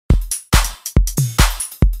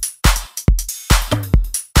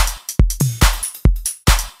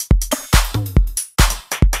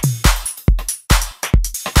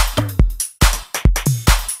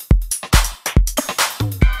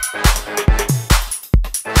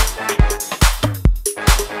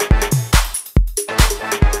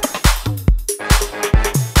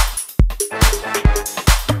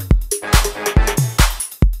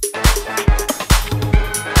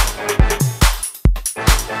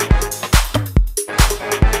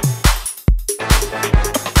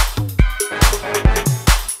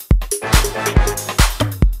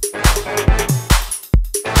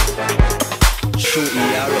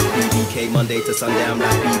Monday to Sunday I'm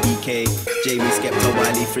like BBK. Jamie, Skepta,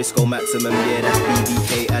 Wiley, Frisco, Maximum, yeah, that's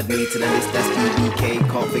BBK. Add me to the list, that's BBK.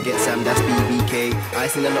 Can't forget Sam, that's BBK. I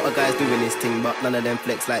seen a lot of guys doing this thing, but none of them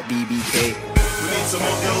flex like BBK. We need some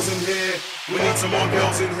more girls in here. We need some more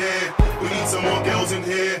girls in here. We need some more girls in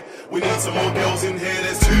here. We need some more girls in here.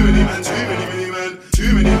 There's too many men, too many men.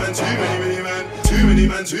 Too many men, too many men. Too many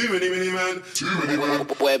men, too many men. Too many men.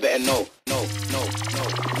 Boy, better know. No.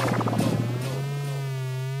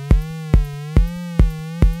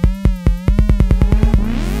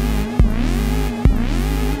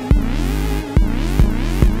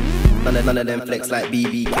 None of them flex like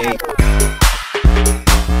BBK.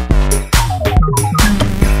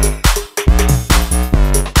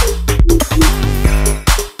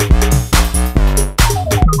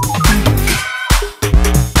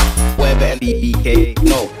 BBK,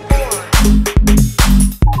 no.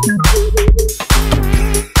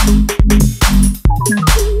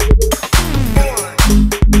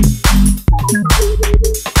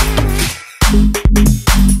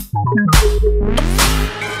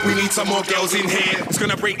 We need some more girls in here. It's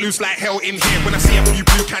gonna break loose like hell in here. When I see a few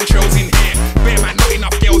blue cantrels in here. Bear man, not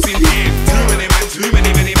enough girls in here. Too many man, too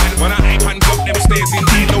many man. When I hype and drop them stairs in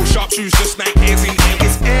here. No sharp shoes, just like hairs in here.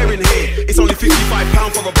 It's air in here. It's only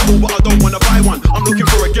 £55 for a bottle, but I don't wanna buy one. I'm looking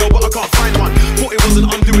for a girl, but I can't find one. Thought it wasn't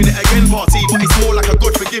I'm doing it again party, but it's more like a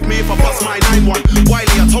God forgive me if I bust my 9-1.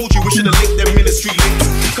 Wiley, I told you we should've linked them ministry links.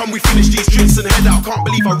 Come we finish these drinks and head out. Can't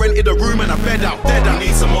believe I rented a room and a bed out. Dead out. We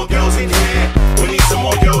need some more girls in here. We need some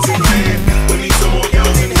more girls in here. We need some more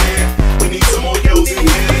girls in here. We need some more girls in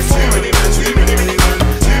here. There's too many men, too many men.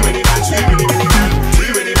 Too many men, too many men.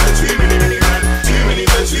 Too many men, too many men. Too many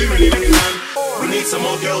men, too many men. We need some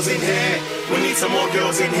more girls in here. We need some more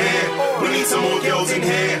girls in here. We need some more girls in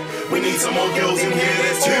here. We need some more girls in here.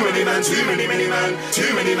 There's too many men, too many men.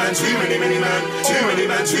 Too many men, too many men. Too many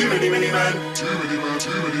men, too many men. Too many men,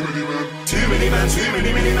 too many men. Too many men, too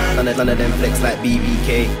many men. None of them flex like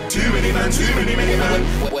BBK. Too many men, too many men.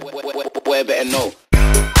 Boy, better know.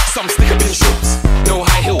 Some stick up in shorts, no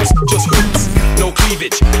high heels, just hoops. No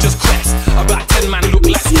cleavage, just crest. About 10 man look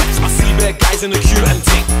like steps. I see bare guys in the queue and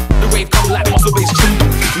ting. The rave come like muscle based chin.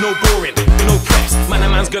 No boring, no preps. Man, a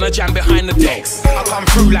man's gonna jam behind the decks. I come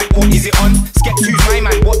through like, what is it on? Skepta's my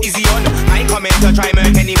man, what is he on? I ain't coming to try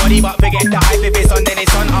murk anybody, but forget the hype. If it's on, then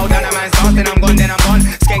it's on. Out down a man's dance, then I'm gone, then I'm gone.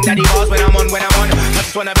 Skank daddy bars when I'm on. I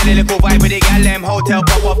just wanna build a little vibe with the gal. Them hotel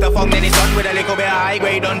pop off the phone, then it's on. With a little bit of high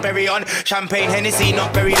grade on, very on. Champagne, Hennessy,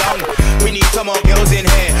 not very long. We need some more girls in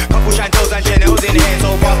here. Couple Chantels and Chanel's in here.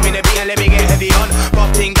 So pass me the beat and let me get heavy on. Pop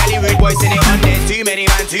ting, galley, rude boys in it on. There's too many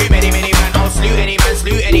man. I'll salute any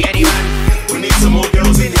man. We need some more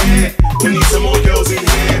girls in here. We need some more girls in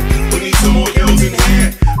here. We need some more girls in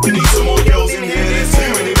here. We need some more girls in here. There's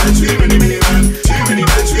too many men, too many men. Too many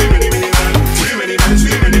men, too many men. Too many men,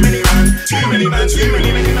 too many men. Too many men, too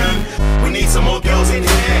many men.